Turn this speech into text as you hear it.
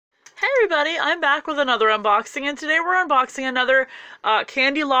Hey everybody, I'm back with another unboxing, and today we're unboxing another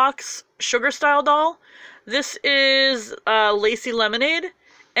Candylocks Sugar Style doll. This is Lacey Lemonade,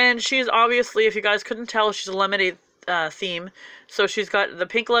 and she's obviously, if you guys couldn't tell, she's a lemonade theme. So she's got the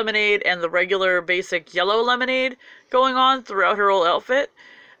pink lemonade and the regular basic yellow lemonade going on throughout her whole outfit.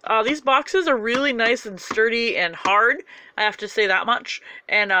 These boxes are really nice and sturdy and hard, I have to say that much,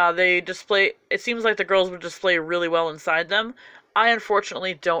 and they display, it seems like the girls would display really well inside them. I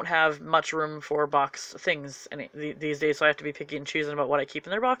unfortunately don't have much room for box things these days, so I have to be picky and choosing about what I keep in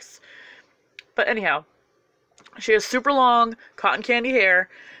their box. But anyhow, she has super long cotton candy hair.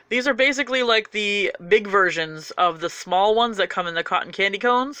 These are basically like the big versions of the small ones that come in the cotton candy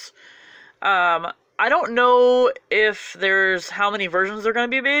cones. I don't know if there's how many versions are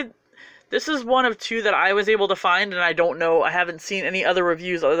going to be made. This is one of two that I was able to find, and I don't know. I haven't seen any other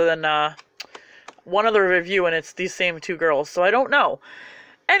reviews other than one other review, and it's these same two girls, so I don't know.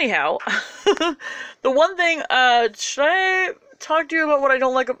 Anyhow, the one thing, should I talk to you about what I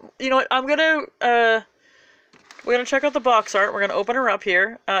don't like? You know what, we're gonna check out the box art. We're gonna open her up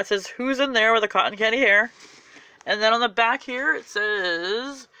here. It says, "Who's in there with a cotton candy hair?" And then on the back here, it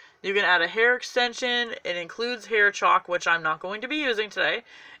says, you can add a hair extension. It includes hair chalk, which I'm not going to be using today.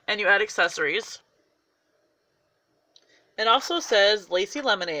 And you add accessories. It also says, Lacey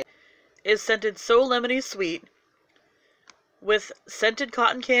Lemonade is scented so lemony sweet with scented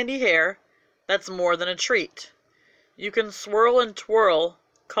cotton candy hair that's more than a treat. You can swirl and twirl,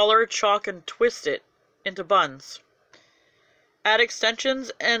 color, chalk, and twist it into buns. Add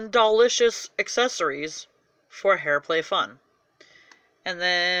extensions and delicious accessories for hair play fun. And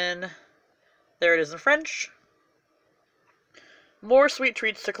then there it is in French. More sweet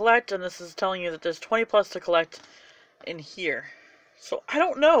treats to collect, and this is telling you that there's 20 plus to collect in here. So I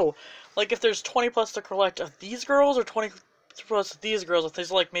don't know, like, if there's 20 plus to collect of these girls or 20 plus of these girls. If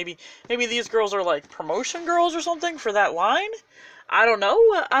there's like maybe these girls are like promotion girls or something for that line. I don't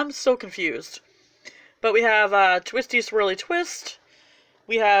know. I'm so confused. But we have Twisty Swirly Twist.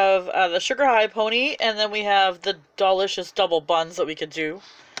 We have the Sugar High Pony, and then we have the delicious double buns that we could do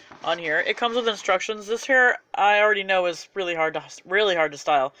on here. It comes with instructions. This hair I already know is really hard to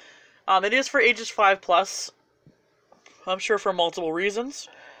style. It is for ages 5 plus. I'm sure for multiple reasons.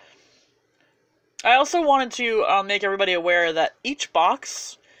 I also wanted to make everybody aware that each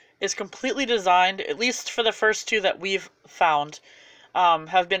box is completely designed, at least for the first two that we've found,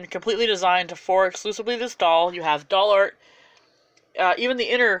 have been completely designed for exclusively this doll. You have doll art. Even the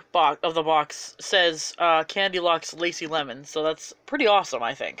inner box of the box says Candylocks Lacey Lemon, so that's pretty awesome,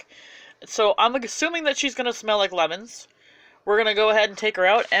 I think. So I'm assuming that she's going to smell like lemons. We're going to go ahead and take her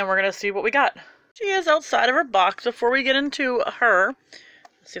out, and we're going to see what we got. She is outside of her box. Before we get into her,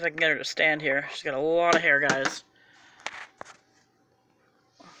 let's see if I can get her to stand here. She's got a lot of hair, guys.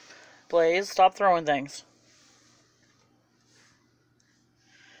 Blaze, stop throwing things.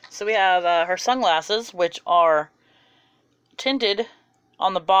 So we have her sunglasses, which are tinted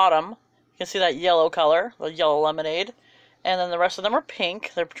on the bottom. You can see that yellow color, the yellow lemonade. And then the rest of them are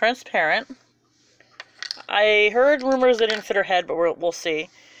pink. They're transparent. I heard rumors they didn't fit her head, but we'll see.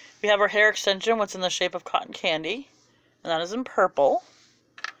 We have her hair extension, which is in the shape of cotton candy. And that is in purple.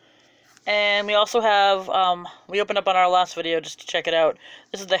 And we also have, we opened up on our last video just to check it out.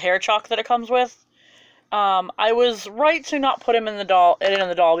 This is the hair chalk that it comes with. I was right to not put him in the doll,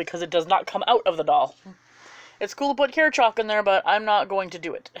 because it does not come out of the doll. It's cool to put hair chalk in there, but I'm not going to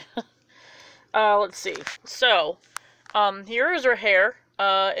do it. Let's see. So, here is her hair.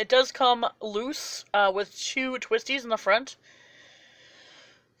 It does come loose, with 2 twisties in the front.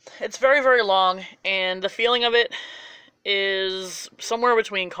 It's very, very long, and the feeling of it is somewhere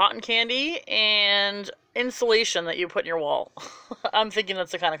between cotton candy and insulation that you put in your wall. I'm thinking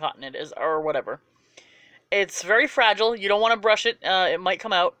that's the kind of cotton it is, or whatever. It's very fragile. You don't want to brush it. It might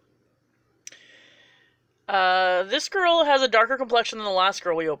come out. This girl has a darker complexion than the last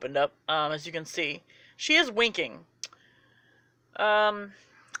girl we opened up, as you can see. She is winking.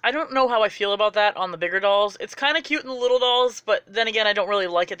 I don't know how I feel about that on the bigger dolls. It's kind of cute in the little dolls, but then again, I don't really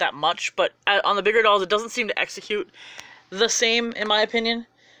like it that much. But on the bigger dolls, it doesn't seem to execute the same, in my opinion.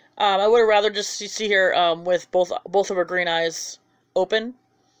 I would have rather just see her with both of her green eyes open.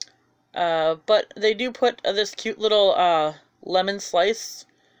 But they do put this cute little lemon slice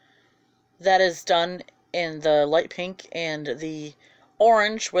that is done in the light pink and the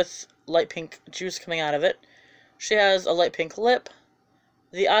orange with light pink juice coming out of it. She has a light pink lip.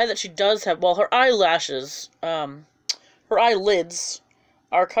 The eye that she does have, well, her eyelashes, her eyelids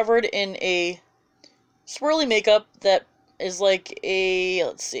are covered in a swirly makeup that is like a,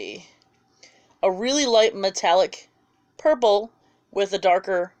 let's see, a really light metallic purple with a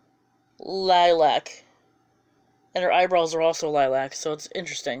darker lilac. And her eyebrows are also lilac, so it's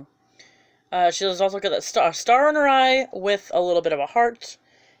interesting. She does also get that star in her eye with a little bit of a heart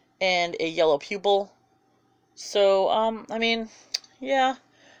and a yellow pupil. So, I mean, yeah.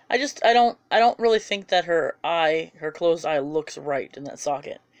 I don't really think that her closed eye looks right in that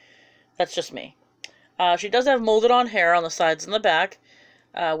socket. That's just me. She does have molded on hair on the sides and the back,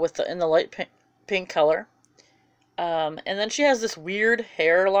 in the light pink color. And then she has this weird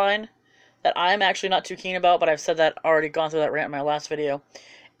hairline that I'm actually not too keen about, but I've said that already, gone through that rant in my last video.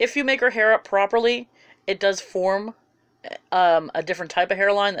 If you make her hair up properly, it does form a different type of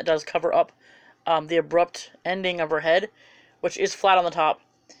hairline that does cover up the abrupt ending of her head, which is flat on the top.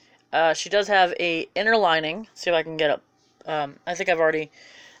 She does have a inner lining. See if I can get up. I think I've already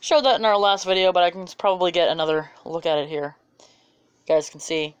showed that in our last video, but I can probably get another look at it here. You guys can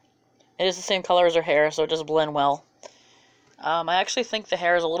see. It is the same color as her hair, so it does blend well. I actually think the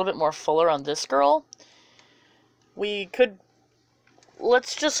hair is a little bit more fuller on this girl.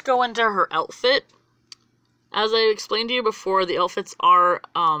 Let's just go into her outfit. As I explained to you before, the outfits are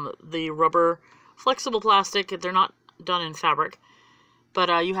the rubber flexible plastic. They're not done in fabric.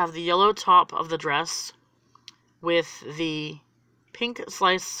 But you have the yellow top of the dress with the pink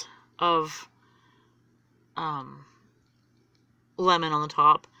slice of lemon on the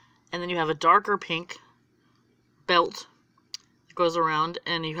top. And then you have a darker pink belt that goes around.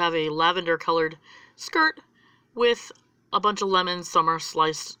 And you have a lavender colored skirt with a bunch of lemons. Some are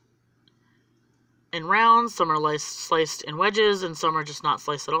sliced in rounds, some are sliced in wedges, and some are just not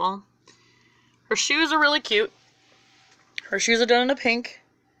sliced at all. Her shoes are really cute. Her shoes are done in a pink,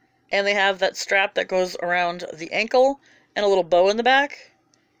 and they have that strap that goes around the ankle and a little bow in the back.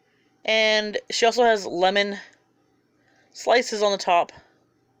 And she also has lemon slices on the top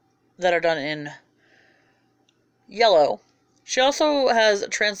that are done in yellow. She also has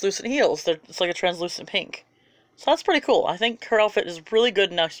translucent heels. It's like a translucent pink. So that's pretty cool. I think her outfit is really good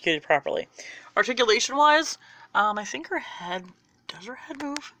and executed properly. Articulation-wise, I think her head... Does her head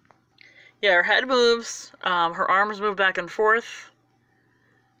move? Yeah, her head moves. Her arms move back and forth.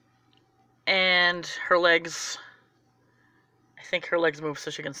 And her legs... I think her legs move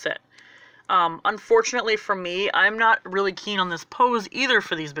so she can sit. Unfortunately for me, I'm not really keen on this pose either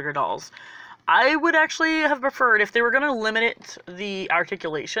for these bigger dolls. I would actually have preferred, if they were going to limit the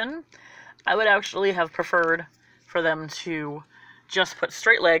articulation, I would actually have preferred for them to just put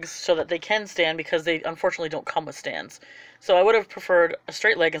straight legs so that they can stand, because they unfortunately don't come with stands. So I would have preferred a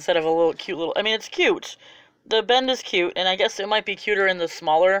straight leg instead of a little cute little... I mean, it's cute. The bend is cute, and I guess it might be cuter in the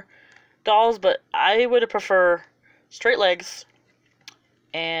smaller dolls, but I would prefer straight legs,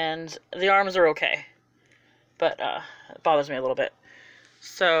 and the arms are okay. But it bothers me a little bit.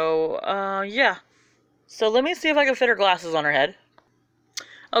 So, yeah. So let me see if I can fit her glasses on her head.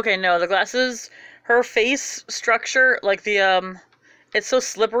 Okay, no, the glasses... Her face structure, like it's so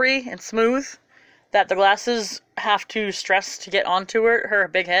slippery and smooth that the glasses have to stress to get onto her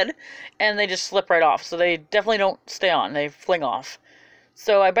big head, and they just slip right off. So they definitely don't stay on. They fling off.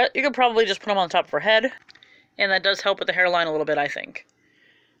 So I bet you could probably just put them on the top of her head, and that does help with the hairline a little bit, I think.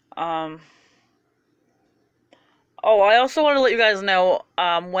 Oh, I also want to let you guys know,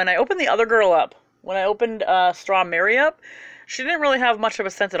 when I opened the other girl up, when I opened Straw Mary up, she didn't really have much of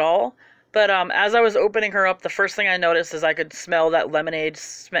a scent at all. But as I was opening her up, the first thing I noticed is I could smell that lemonade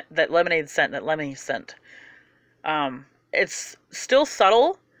scent, that lemony scent. It's still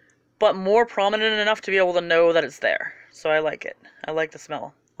subtle, but more prominent enough to be able to know that it's there. So I like it. I like the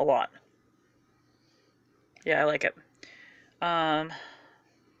smell a lot. Yeah, I like it.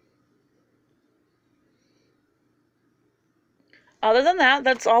 Other than that,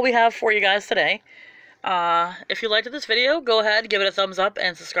 that's all we have for you guys today. If you liked this video, go ahead, give it a thumbs up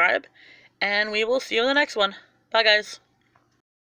and subscribe. And we will see you in the next one. Bye, guys.